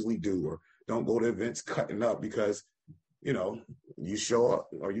like you usually do, or don't go to events cutting up because, you show up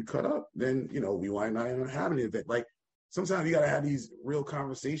or you cut up, then, we might not even have an event. Like sometimes you got to have these real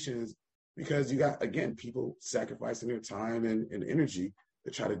conversations because you got, again, people sacrificing their time and energy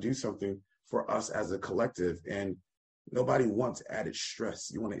to try to do something for us as a collective. And nobody wants added stress.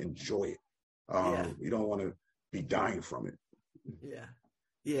 You want to enjoy it. You don't want to be dying from it.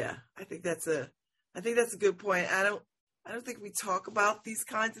 Yeah, I think that's a good point. I don't think we talk about these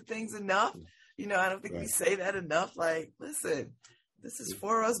kinds of things enough. I don't think we say that enough. Like, listen, this is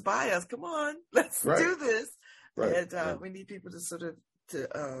for us, by us. Come on, let's do this. And we need people to sort of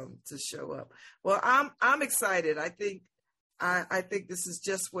to show up. Well, I'm excited. I think this is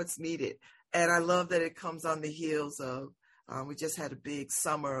just what's needed, and I love that it comes on the heels of. We just had a big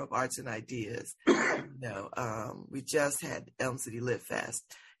summer of arts and ideas. We just had Elm City Lit Fest.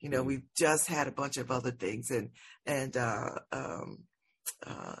 We just had a bunch of other things, and there's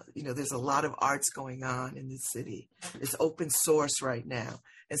a lot of arts going on in this city. It's open source right now,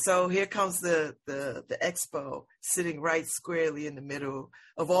 and so here comes the expo sitting right squarely in the middle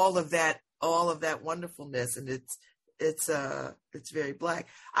of all of that wonderfulness, and it's very Black.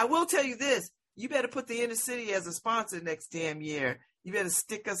 I will tell you this. You better put the inner city as a sponsor next damn year. You better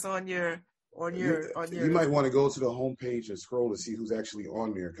stick us on your. You might want to go to the homepage and scroll to see who's actually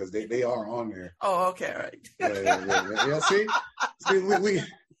on there because they are on there. Oh, okay, all right. Yeah. See, we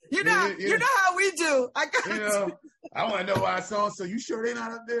you know how we do. I got I want to know why I saw. So you sure they're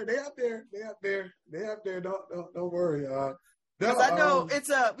not up there? They up there. They up there. Don't worry. Because I know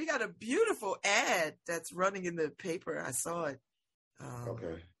we got a beautiful ad that's running in the paper. I saw it.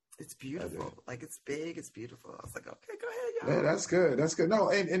 Okay. It's beautiful. Like, it's big. It's beautiful. I was like, okay, go ahead, y'all. Yeah, that's good. That's good. No,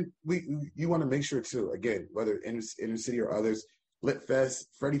 and you want to make sure too. Again, whether inner city or others, Lit Fest,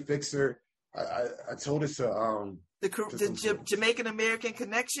 Freddie Fixer, I told it to Jamaican American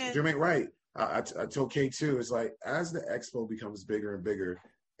connection. Jamaican, right? I told Kay too. It's like as the expo becomes bigger and bigger,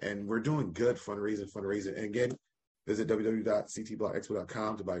 and we're doing good fundraising. And again, visit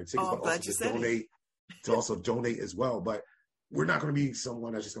www.ctblockexpo.com to buy your tickets, but also donate as well. But we're not going to be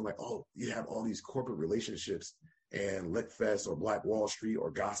someone that's just going to like, oh, you have all these corporate relationships, and Lit Fest or Black Wall Street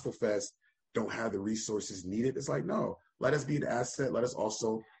or Gospel Fest don't have the resources needed. It's like, no, let us be an asset. Let us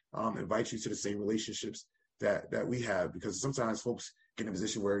also invite you to the same relationships that we have, because sometimes folks get in a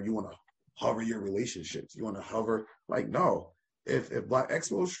position where you want to hover your relationships. You want to hover, like, no, if Black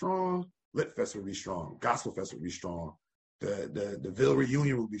Expo is strong, Lit Fest will be strong. Gospel Fest will be strong. The Ville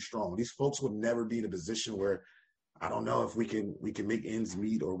reunion will be strong. These folks will never be in a position where, I don't know if we can make ends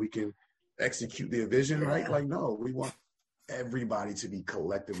meet or we can execute their vision, right? Like, no, we want everybody to be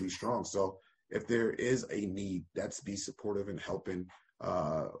collectively strong. So if there is a need, that's be supportive in helping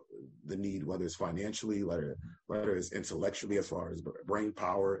the need, whether it's financially, whether it's intellectually, as far as brain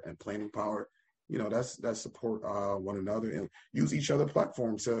power and planning power, that's support one another and use each other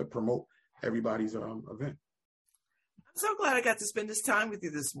platform to promote everybody's event. I'm so glad I got to spend this time with you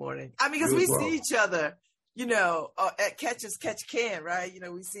this morning. I mean, because we see each other, at Catch As Catch Can, right?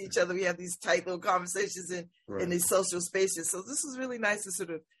 We see each other. We have these tight little conversations in these social spaces. So this was really nice to sort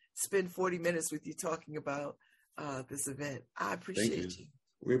of spend 40 minutes with you talking about this event. I appreciate you.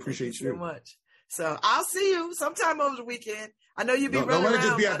 We appreciate you so much. So I'll see you sometime over the weekend. I know you'll be running around. Don't let it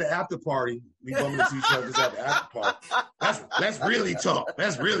just be at the after party. We bumping into each other just at the after party. That's really talk.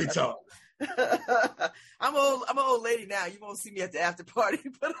 That's really talk. I'm an old lady now. You won't see me at the after party,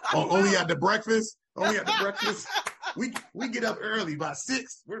 but only at the breakfast. Only at the breakfast. We get up early by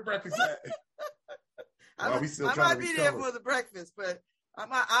 6. Where breakfast at? I might be there for the breakfast, but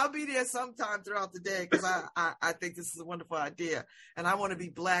I'll be there sometime throughout the day, because I think this is a wonderful idea, and I want to be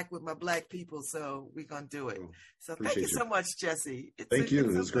Black with my Black people, so we're gonna do it. So thank you so much, Jesse. Thank you.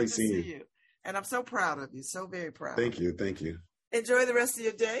 It was great seeing you. And I'm so proud of you. So very proud. Thank you. Enjoy the rest of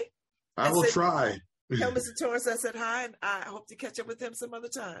your day. I will try. Tell Mr. Torrance I said hi, and I hope to catch up with him some other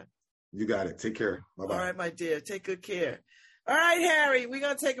time. You got it. Take care. Bye-bye. All right, my dear. Take good care. All right, Harry, we're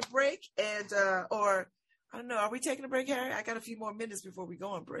going to take a break, and, or I don't know. Are we taking a break, Harry? I got a few more minutes before we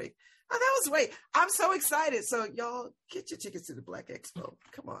go on break. Oh, that was great. I'm so excited. So y'all get your tickets to the Black Expo.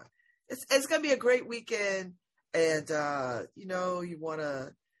 Come on. It's going to be a great weekend. And, you want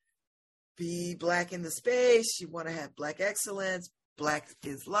to be Black in the space. You want to have Black excellence. Black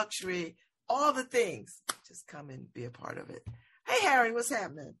is luxury. All the things. Just come and be a part of it. Hey, Harry, what's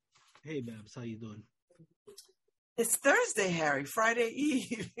happening? Hey, Babs, how you doing? It's Thursday, Harry. Friday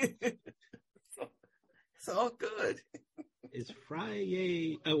Eve. It's all good. It's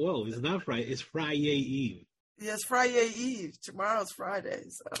Friday. Oh, it's not Friday. It's Friday Eve. Yeah, it's Friday Eve. Tomorrow's Friday,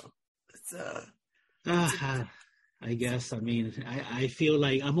 so it's I guess. I mean, I feel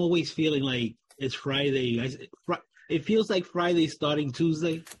like I'm always feeling like it's Friday. It feels like Friday starting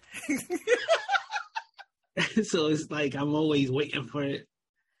Tuesday. So it's like I'm always waiting for it.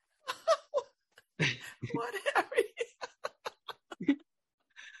 What, Harry?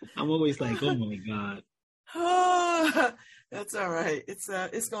 I'm always like, oh my God. Oh, that's all right.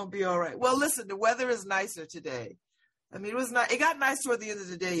 It's gonna be all right. Well, listen, the weather is nicer today. I mean, it got nice toward the end of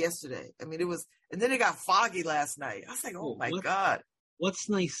the day yesterday. I mean, and then it got foggy last night. I was like, oh my God. What's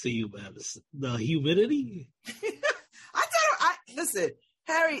nice to you, Babs? The humidity? Listen,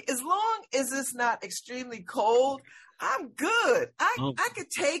 Harry, as long as it's not extremely cold, I'm good. I could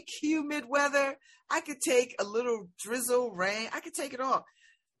take humid weather. I could take a little drizzle, rain. I could take it all.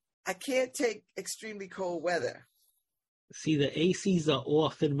 I can't take extremely cold weather. See, the ACs are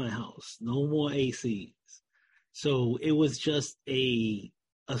off in my house. No more ACs. So it was just a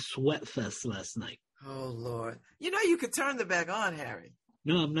sweat fest last night. Oh, Lord. You could turn them back on, Harry.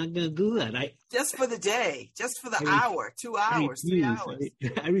 No, I'm not going to do that. Just for the day. Just for the hour, 2 hours, 3 hours.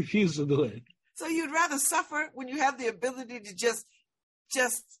 I refuse to do it. So you'd rather suffer when you have the ability to just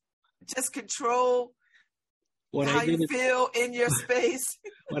control how you feel in your space?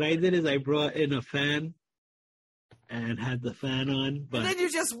 What I did is I brought in a fan and had the fan on. But and then you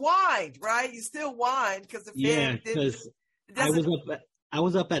just whined, right? You still whined because the fan I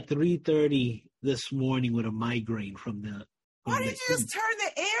was up at 3:30 this morning with a migraine from the... Why did you just turn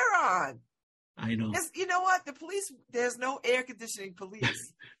the air on? I know. You know what? The police, there's no air conditioning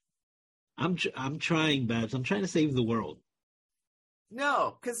police. I'm trying, Babs. I'm trying to save the world.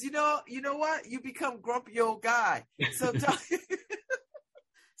 No, because you know what? You become grumpy old guy. So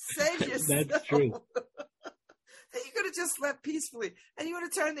save yourself. That's true. Then you could have just slept peacefully. And you would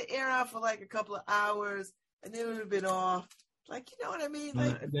have turned the air on for like a couple of hours, and then it would have been off. Like, you know what I mean?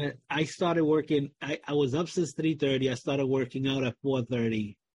 Like, I started working. I was up since 3:30. I started working out at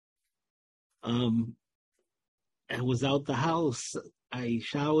 4:30. And was out the house. I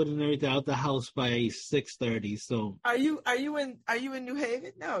showered and everything out the house by 6:30. So are you in New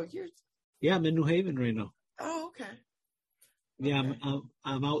Haven? No, yeah, I'm in New Haven right now. Oh, okay. Yeah,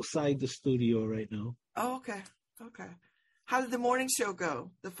 I'm outside the studio right now. Oh, okay. Okay. How did the morning show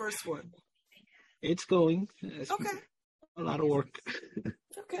go? The first one. It's going. Okay. A lot of work.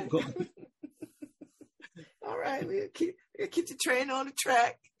 Okay. All right. We'll keep the train on the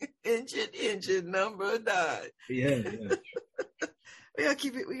track. Engine number 9. Yeah. We gotta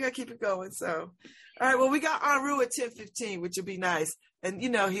keep it going. So, all right. Well, we got Enru at 10:15, which would be nice. And you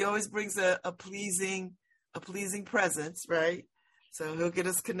know, he always brings a pleasing presence, right? So he'll get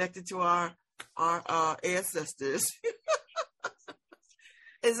us connected to our ancestors.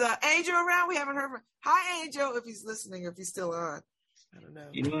 Is Angel around? We haven't heard from. Hi, Angel, if he's listening, if he's still on. I don't know.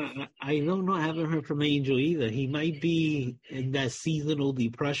 You know, I don't know. I haven't heard from Angel either. He might be in that seasonal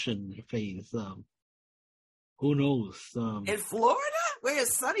depression phase. Who knows? In Florida, where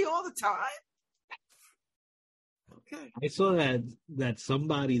it's sunny all the time. Okay. I saw that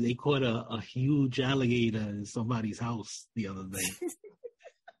somebody, they caught a huge alligator in somebody's house the other day.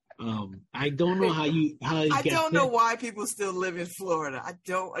 I don't know how I don't know why people still live in Florida. I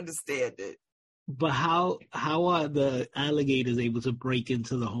don't understand it. But how are the alligators able to break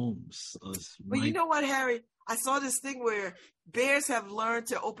into the homes? Well, you know what, Harry? I saw this thing where bears have learned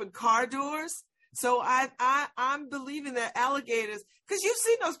to open car doors. So I'm believing that alligators, because you've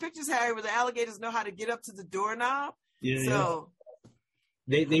seen those pictures, Harry, where the alligators know how to get up to the doorknob. Yeah. So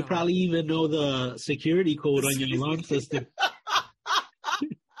they probably even know the security code on your alarm system.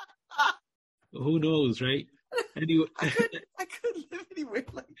 Who knows, right? Anyway, I couldn't live anywhere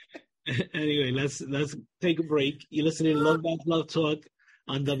like that. Anyway, let's take a break. You're listening to Love Babz Love Talk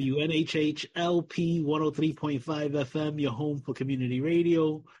on WNHH LP 103.5 FM, your home for community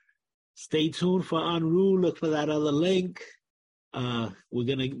radio. Stay tuned for Enru. Look for that other link. We're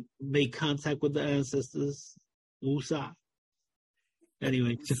gonna make contact with the ancestors. Usa.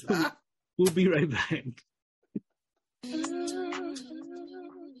 Anyway, we'll be right back.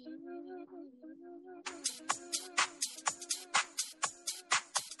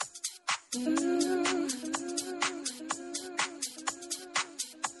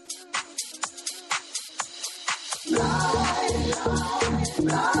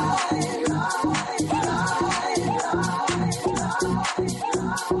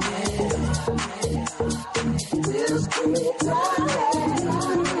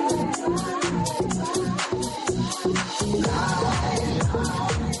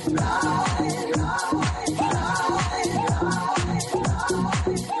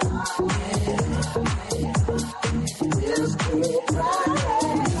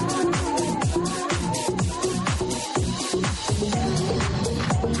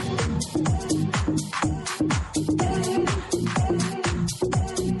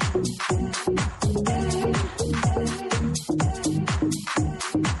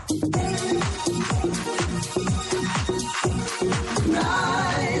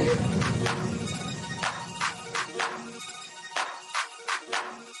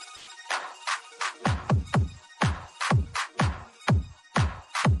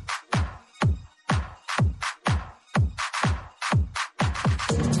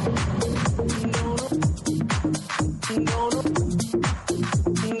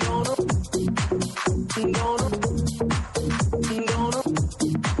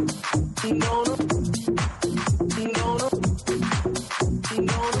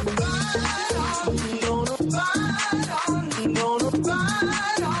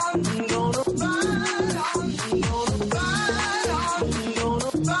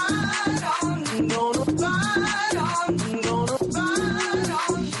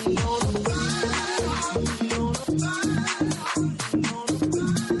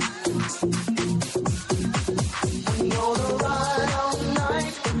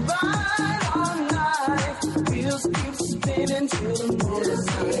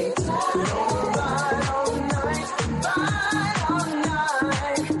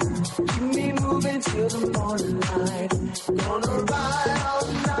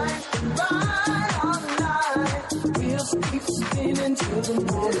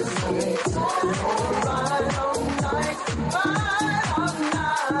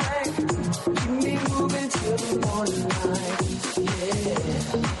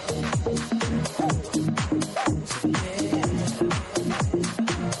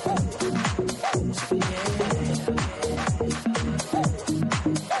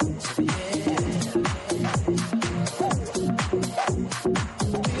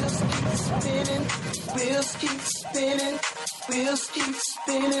 spinning, wheels keep spinning, wheels keep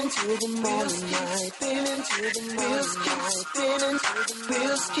spinning till the morning light. Spinning till the wheels keep spinning,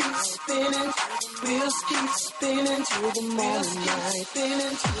 wheels keep spinning, wheels keep spinning till the morning light.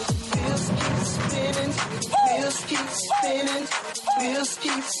 Spinning till the wheels keep spinning, wheels keep spinning, wheels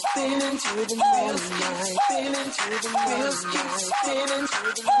keep spinning till the morning light. Spinning till the wheels keep spinning,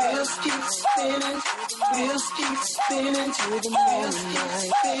 wheels keep spinning, wheels keep spinning till the morning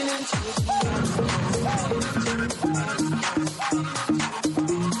light. Spinning till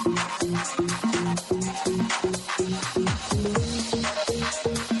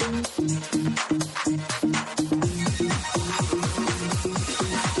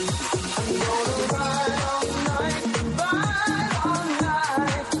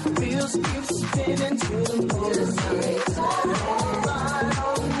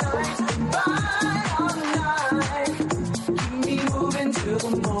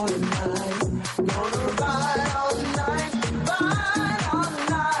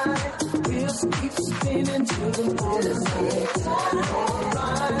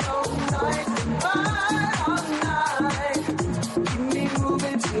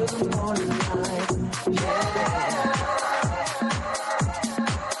the morning